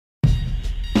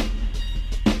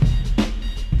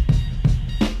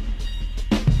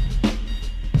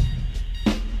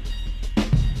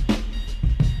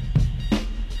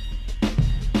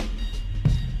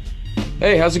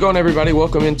Hey, how's it going, everybody?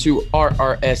 Welcome into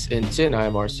RRS Intent.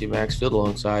 I'm RC Maxfield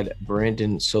alongside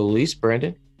Brandon Solis.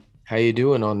 Brandon, how you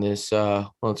doing on this?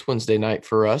 Well, it's Wednesday night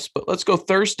for us, but let's go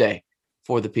Thursday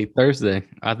for the people. Thursday.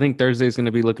 I think Thursday is going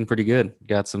to be looking pretty good.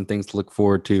 Got some things to look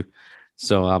forward to.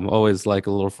 So I'm always like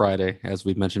a little Friday, as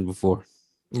we've mentioned before.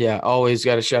 Yeah, always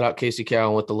got to shout out Casey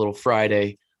Cowan with the little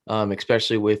Friday,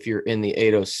 especially if you're in the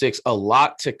 806. A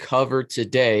lot to cover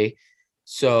today,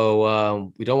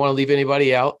 so we don't want to leave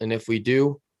anybody out, and if we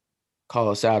do, call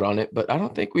us out on it, but I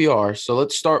don't think we are. So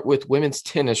let's start with women's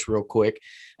tennis real quick.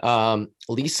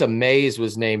 Lisa Mays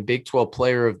was named Big 12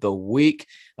 Player of the Week,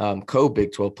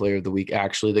 co-Big 12 Player of the Week,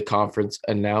 actually, the conference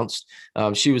announced.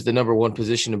 She was the number one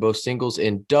position in both singles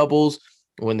and doubles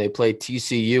when they played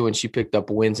TCU, and she picked up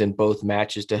wins in both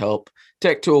matches to help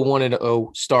Tech to a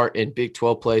 1-0 start in Big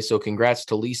 12 play. So congrats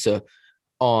to Lisa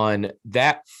on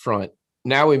that front.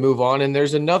 Now we move on, and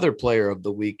there's another player of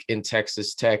the week in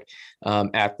Texas Tech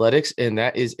athletics, and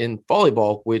that is in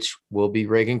volleyball, which will be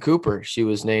Reagan Cooper. She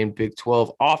was named Big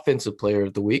 12 Offensive Player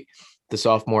of the Week. The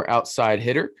sophomore outside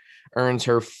hitter earns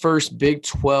her first Big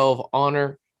 12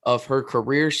 honor of her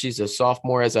career. She's a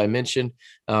sophomore, as I mentioned,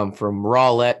 from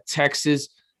Rowlett, Texas.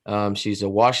 She's a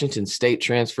Washington State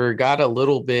transfer, got a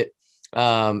little bit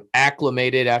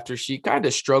acclimated after she kind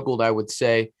of struggled, I would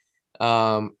say,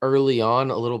 early on,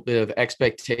 a little bit of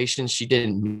expectations she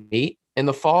didn't meet in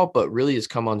the fall, but really has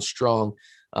come on strong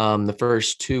the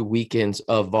first two weekends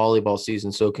of volleyball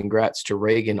season. So congrats to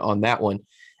Reagan on that one.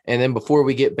 And then before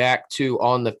we get back to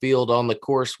on the field, on the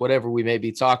course, whatever we may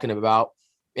be talking about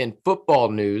in football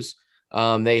news,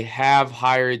 they have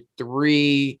hired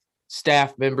three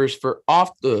staff members for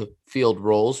off the field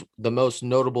roles, the most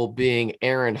notable being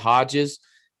Aaron Hodges.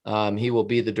 He will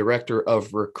be the director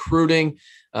of recruiting.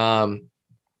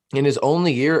 In his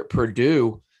only year at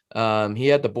Purdue, he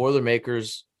had the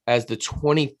Boilermakers as the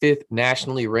 25th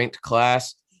nationally ranked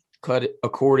class, cut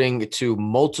according to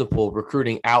multiple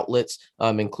recruiting outlets,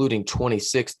 including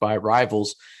 26th by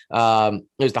Rivals. It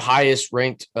was the highest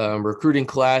ranked recruiting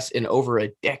class in over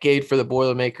a decade for the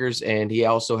Boilermakers, and he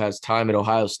also has time at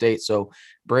Ohio State. So,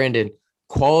 Brandon,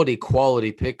 quality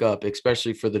pickup,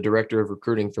 especially for the director of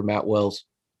recruiting for Matt Wells.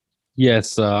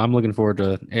 Yes, I'm looking forward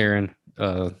to Aaron,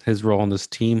 his role on this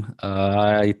team.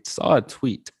 I saw a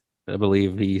tweet, I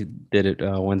believe he did it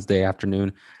Wednesday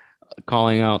afternoon,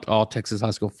 calling out all Texas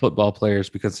high school football players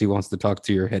because he wants to talk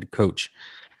to your head coach.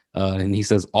 And he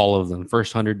says all of them.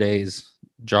 First 100 days,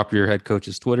 drop your head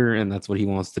coach's Twitter, and that's what he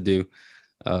wants to do.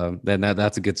 Then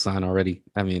that's a good sign already.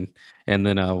 I mean, and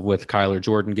then with Kyler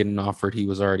Jordan getting offered, he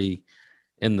was already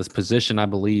in this position, I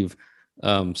believe.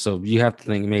 So you have to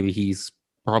think maybe he's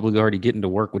probably already getting to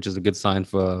work, which is a good sign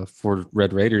for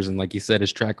Red Raiders. And like you said,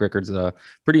 his track record's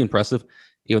pretty impressive.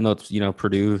 Even though it's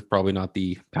Purdue, probably not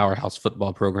the powerhouse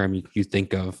football program you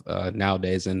think of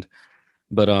nowadays, and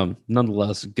but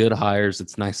nonetheless, good hires.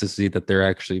 It's nice to see that they're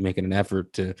actually making an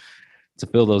effort to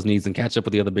fill those needs and catch up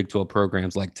with the other Big 12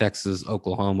 programs like Texas,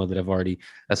 Oklahoma that have already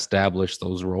established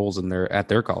those roles in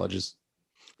their colleges.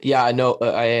 Yeah, I know.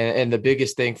 And the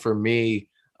biggest thing for me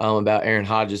about Aaron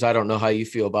Hodges, I don't know how you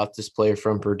feel about this player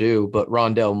from Purdue, but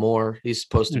Rondell Moore, he's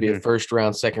supposed to be a Mhm. first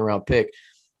round, second round pick.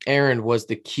 Aaron was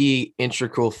the key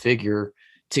integral figure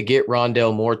to get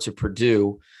Rondell Moore to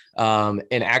Purdue, and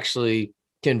actually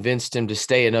convinced him to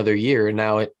stay another year. And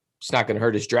now it's not going to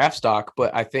hurt his draft stock,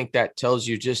 but I think that tells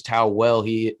you just how well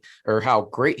he or how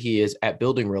great he is at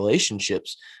building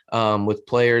relationships with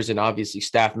players and obviously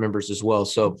staff members as well.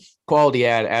 So quality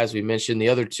ad, as we mentioned. The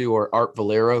other two are Art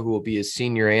Valera, who will be a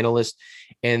senior analyst,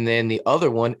 and then the other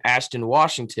one, Ashton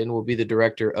Washington, will be the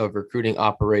director of recruiting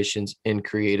operations and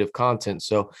creative content.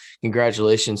 So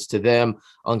congratulations to them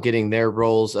on getting their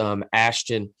roles.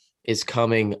 Ashton is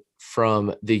coming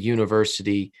from the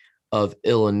University of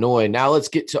Illinois. Now let's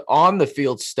get to on the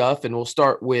field stuff, and we'll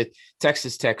start with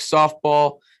Texas Tech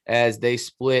softball as they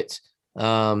split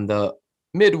the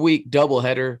midweek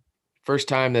doubleheader. First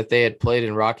time that they had played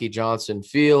in Rocky Johnson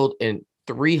Field in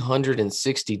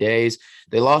 360 days.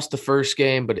 They lost the first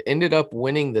game, but ended up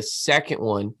winning the second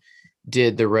one,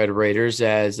 did the Red Raiders,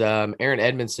 as Aaron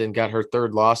Edmondson got her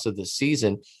third loss of the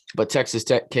season. But Texas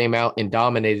Tech came out and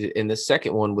dominated in the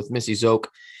second one with Missy Zoke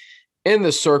in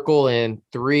the circle, and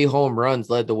three home runs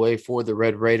led the way for the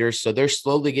Red Raiders. So they're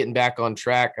slowly getting back on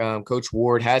track. Coach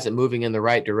Ward has it moving in the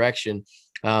right direction.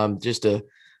 Just a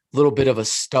little bit of a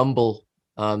stumble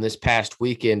this past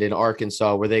weekend in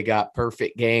Arkansas, where they got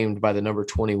perfect gamed by the number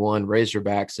 21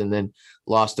 Razorbacks and then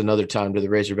lost another time to the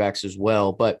Razorbacks as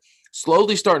well. But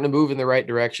slowly starting to move in the right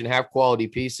direction, have quality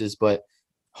pieces, but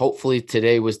hopefully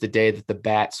today was the day that the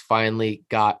Bats finally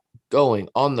got going.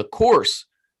 On the course,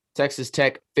 Texas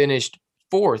Tech finished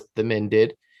 4th, the men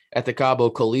did, at the Cabo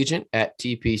Collegiate at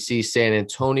TPC San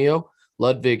Antonio.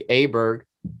 Ludwig Aberg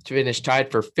to finish tied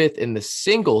for 5th in the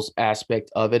singles aspect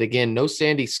of it. Again, no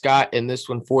Sandy Scott in this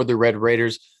one for the Red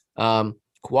Raiders.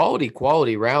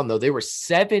 Quality round, though. They were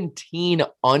 17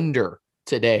 under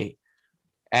today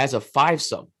as a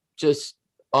fivesome. Just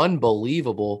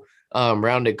unbelievable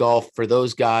round of golf for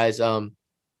those guys.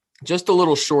 Just a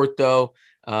little short, though,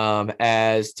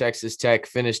 as Texas Tech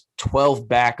finished 12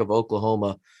 back of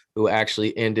Oklahoma, who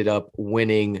actually ended up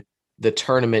winning the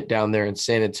tournament down there in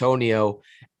San Antonio.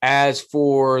 As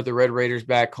for the Red Raiders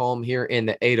back home here in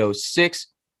the 806,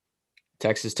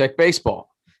 Texas Tech baseball.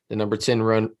 The number 10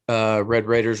 Red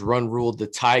Raiders ruled the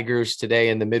Tigers today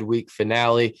in the midweek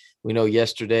finale. We know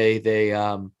yesterday they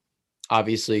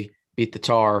obviously beat the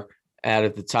tar out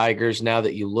of the Tigers. Now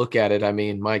that you look at it, I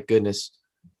mean, my goodness,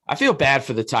 I feel bad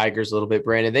for the Tigers a little bit,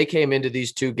 Brandon. They came into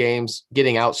these 2 games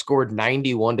getting outscored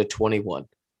 91-21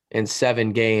 in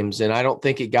 7 games, and I don't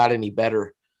think it got any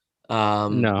better.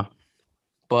 No.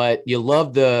 But you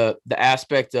love the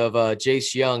aspect of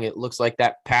Jace Young. It looks like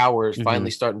that power is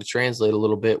finally starting to translate a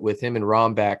little bit with him and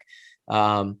Rombach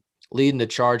leading the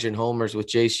charge in homers with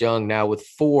Jace Young now with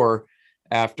 4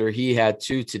 after he had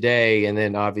 2 today, and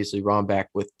then obviously Rombach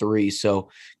with 3. So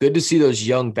good to see those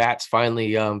young bats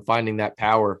finally finding that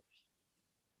power.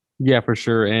 Yeah, for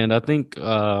sure. And I think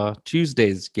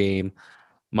Tuesday's game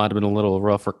might have been a little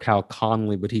rough for Cal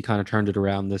Conley, but he kind of turned it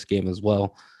around this game as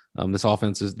well. This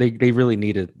offense is they really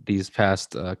needed these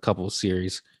past couple of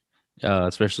series,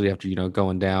 especially after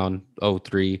going down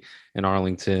 0-3 in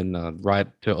Arlington right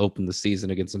to open the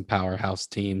season against some powerhouse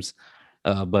teams.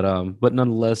 But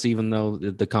nonetheless, even though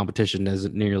the competition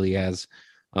isn't nearly as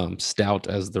stout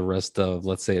as the rest of,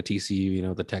 let's say, a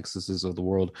TCU, the Texases of the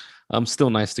world, still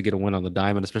nice to get a win on the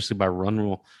diamond, especially by run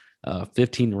rule.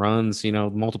 15 runs, this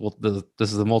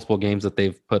is the multiple games that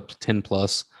they've put 10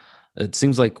 plus. It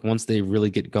seems like once they really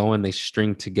get going, they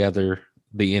string together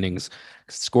the innings.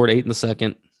 Scored 8 in the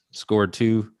second, scored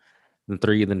 2, then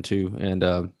 3, then 2,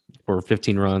 and for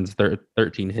 15 runs,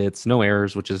 13 hits, no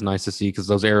errors, which is nice to see because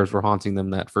those errors were haunting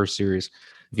them that first series,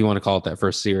 if you want to call it that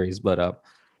first series.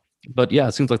 But yeah,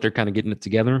 it seems like they're kind of getting it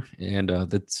together, and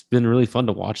it's been really fun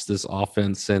to watch this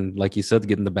offense. And like you said,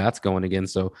 getting the bats going again.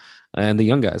 So, and the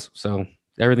young guys. So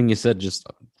everything you said, just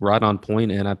right on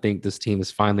point. And I think this team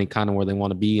is finally kind of where they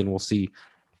want to be, and we'll see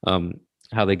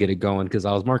how they get it going. Because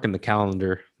I was marking the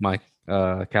calendar, my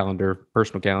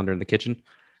personal calendar in the kitchen,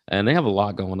 and they have a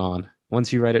lot going on.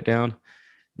 Once you write it down,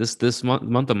 this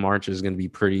month of March is going to be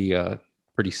pretty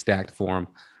stacked for them.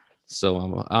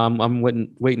 So I'm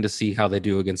waiting to see how they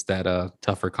do against that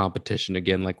tougher competition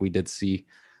again, like we did see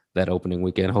that opening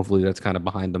weekend. Hopefully that's kind of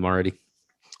behind them already.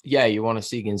 Yeah, you want to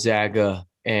see Gonzaga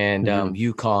and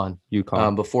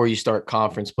UConn before you start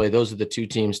conference play. Those are the 2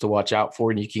 teams to watch out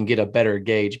for, and you can get a better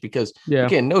gauge because,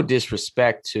 again, no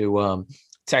disrespect to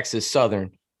Texas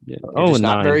Southern. Yeah. They're just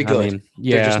not very good. I mean,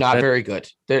 they're just not very good.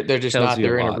 They're just not.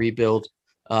 They're in a rebuild.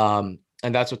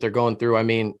 And that's what they're going through. I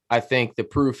mean, I think the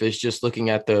proof is just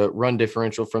looking at the run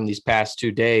differential from these past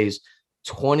 2 days,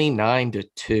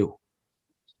 29-2.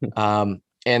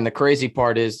 And the crazy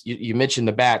part is you mentioned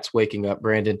the bats waking up,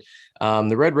 Brandon.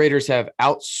 The Red Raiders have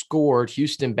outscored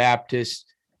Houston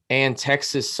Baptist and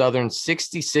Texas Southern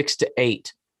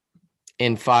 66-8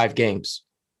 in 5 games.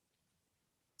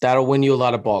 That'll win you a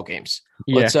lot of ball games.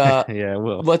 Let's it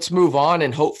will. Let's move on,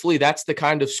 and hopefully that's the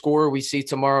kind of score we see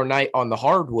tomorrow night on the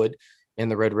hardwood in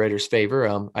the Red Raiders' favor.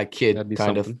 I kid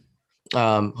kind something.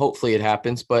 Of. Hopefully it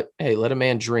happens, but hey, let a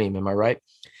man dream. Am I right?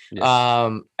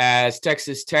 Yes. As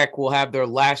Texas Tech will have their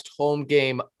last home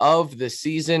game of the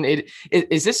season.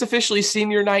 Is this officially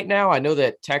senior night now? I know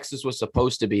that Texas was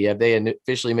supposed to be. Have they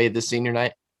officially made this senior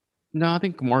night? No, I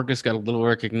think Marcus got a little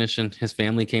recognition. His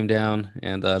family came down,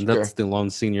 and that's the lone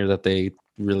senior that they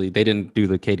didn't do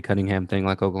the Cade Cunningham thing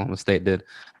like Oklahoma State did.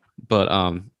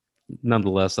 But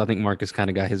nonetheless, I think Marcus kind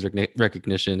of got his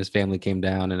recognition. His family came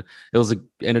down, and it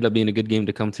ended up being a good game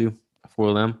to come to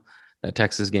for them, that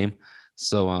Texas game.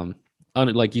 So,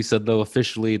 like you said, though,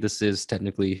 officially this is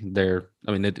technically their.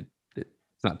 I mean, it's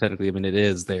not technically. I mean, it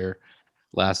is their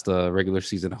last regular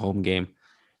season home game.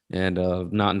 And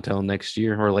not until next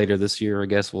year or later this year, I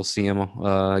guess we'll see him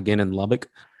again in Lubbock.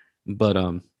 But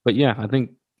yeah, I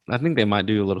think they might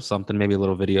do a little something, maybe a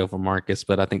little video for Marcus.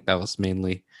 But I think that was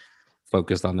mainly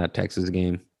focused on that Texas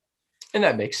game. And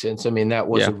that makes sense. I mean, that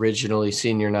was originally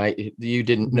senior night. You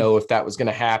didn't know if that was going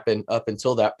to happen up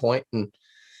until that point. And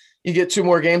you get 2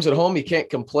 more games at home. You can't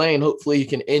complain. Hopefully you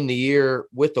can end the year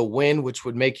with a win, which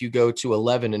would make you go to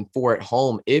 11-4 at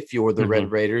home if you're the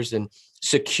Red Raiders and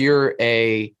secure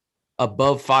a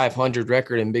above 500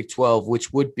 record in Big 12,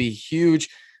 which would be huge.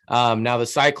 Now the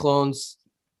Cyclones,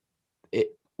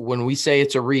 when we say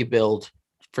it's a rebuild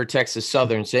for Texas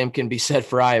Southern, same can be said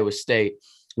for Iowa State.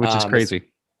 Which is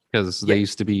crazy because they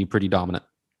used to be pretty dominant.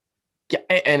 Yeah,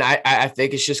 and I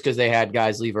think it's just because they had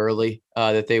guys leave early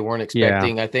that they weren't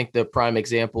expecting. I think the prime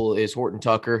example is Horton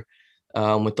Tucker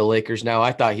with the Lakers. Now,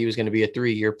 I thought he was going to be a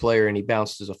 3-year player, and he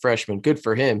bounced as a freshman. Good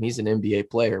for him. He's an NBA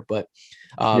player, but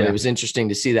it was interesting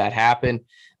to see that happen.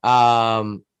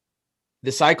 The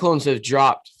Cyclones have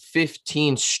dropped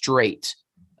 15 straight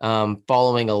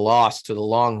following a loss to the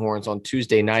Longhorns on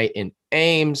Tuesday night in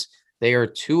Ames. They are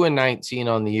 2-19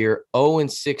 on the year,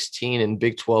 0-16 in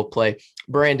Big 12 play.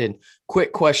 Brandon,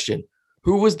 quick question.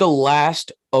 Who was the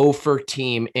last 0-for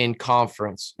team in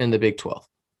conference in the Big 12?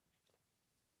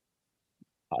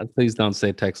 Please don't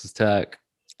say Texas Tech.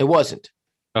 It wasn't.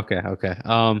 Okay.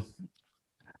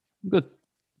 Good.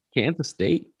 Kansas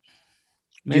State.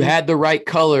 Maybe? You had the right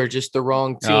color, just the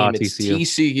wrong team. It's TCU.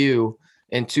 TCU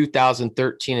in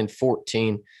 2013 and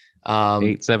 14.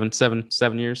 7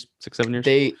 years.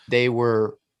 They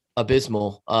were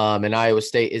abysmal. And Iowa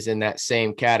State is in that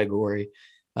same category.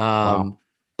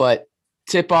 But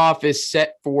tip-off is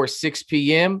set for 6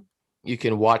 p.m. You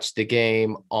can watch the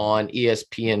game on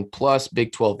ESPN Plus.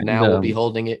 Big 12 Now will be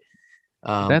holding it.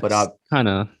 But I'm kind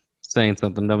of saying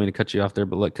something. Don't mean to cut you off there,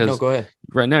 but look, because go ahead.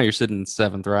 Right now you're sitting in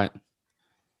 7th, right?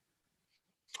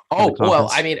 Oh, well,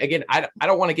 I mean, again, I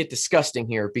don't want to get disgusting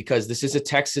here because this is a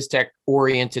Texas Tech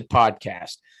oriented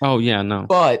podcast. Oh, yeah, no.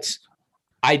 But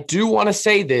I do want to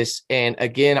say this. And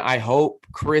again, I hope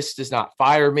Chris does not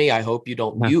fire me. I hope you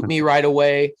don't mute me right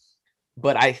away.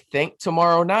 But I think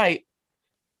tomorrow night,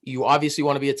 you obviously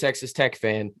want to be a Texas Tech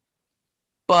fan,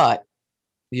 but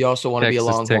you also want to be a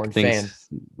Longhorn fan.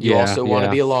 You also want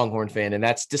to be a Longhorn fan, and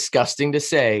that's disgusting to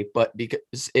say. But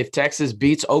because if Texas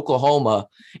beats Oklahoma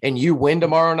and you win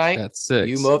tomorrow night, that's 6.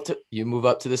 You move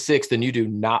up to the 6th, and you do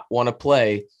not want to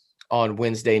play on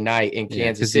Wednesday night in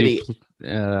Kansas City.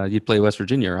 You'd play West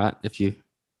Virginia, right? If you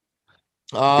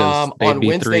on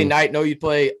Wednesday night, no, you'd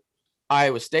play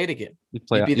Iowa State again. You'd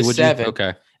be the 7th.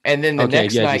 Okay, and then the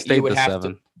next night you would have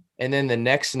 7. to. And then the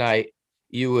next night,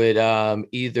 you would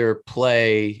either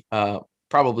play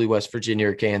probably West Virginia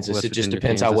or Kansas. It just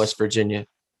depends how West Virginia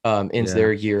ends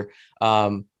their year.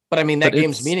 But, I mean, that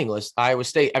game's meaningless. Iowa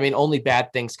State, I mean, only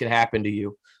bad things can happen to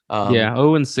you.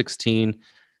 0-16.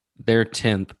 They're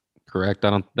 10th, correct?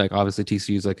 I don't like obviously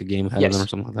TCU's like a game ahead of them or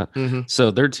something like that. Mm-hmm. So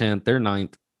they're 10th, they're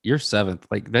 9th, you're 7th.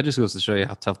 Like that just goes to show you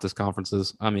how tough this conference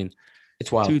is. I mean,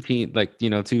 it's wild.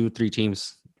 2-3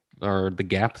 teams are the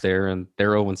gap there, and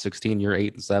they're 0-16. You're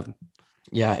 8-7.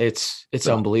 Yeah, it's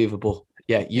unbelievable.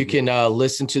 Yeah, you can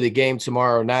listen to the game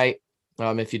tomorrow night.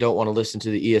 If you don't want to listen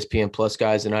to the ESPN Plus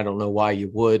guys, and I don't know why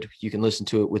you would, you can listen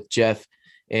to it with Jeff.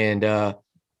 And are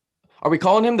we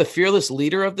calling him the fearless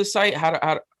leader of the site?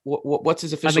 What's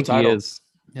his official title? He is.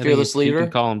 Fearless leader. You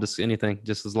can call him just anything,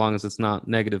 just as long as it's not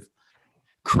negative.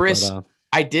 Chris,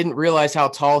 I didn't realize how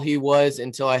tall he was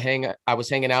until I was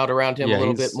hanging out around him a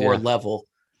little bit more level.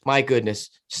 My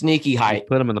goodness, sneaky height.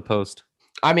 Put him in the post.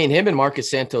 I mean, him and Marcus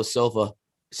Santos Silva,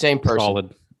 same person.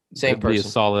 Solid. Same person. Be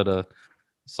a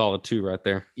solid 2 right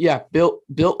there. Yeah,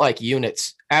 built like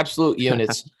units, absolute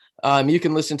units. You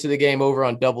can listen to the game over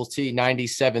on Double T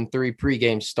 97.3.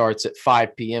 Pregame starts at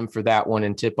 5 p.m. for that one,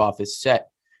 and tip-off is set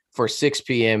for 6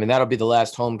 p.m. And that'll be the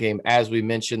last home game. As we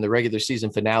mentioned, the regular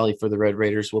season finale for the Red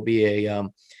Raiders will be a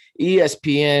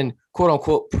ESPN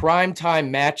quote-unquote primetime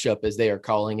matchup, as they are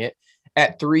calling it,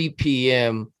 at 3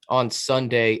 p.m. on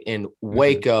Sunday in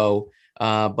Waco.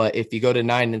 But if you go to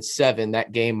 9-7,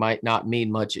 that game might not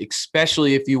mean much,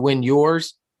 especially if you win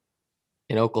yours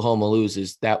and Oklahoma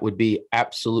loses. That would be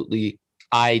absolutely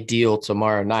ideal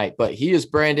tomorrow night. But he is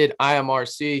Brandon. I am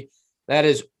RC. That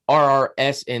is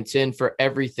RRS and 10 for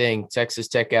everything Texas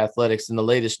Tech athletics and the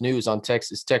latest news on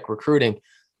Texas Tech recruiting.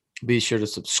 Be sure to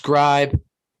subscribe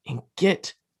and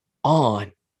get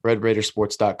on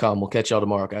RedRaidersports.com. We'll catch y'all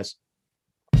tomorrow, guys.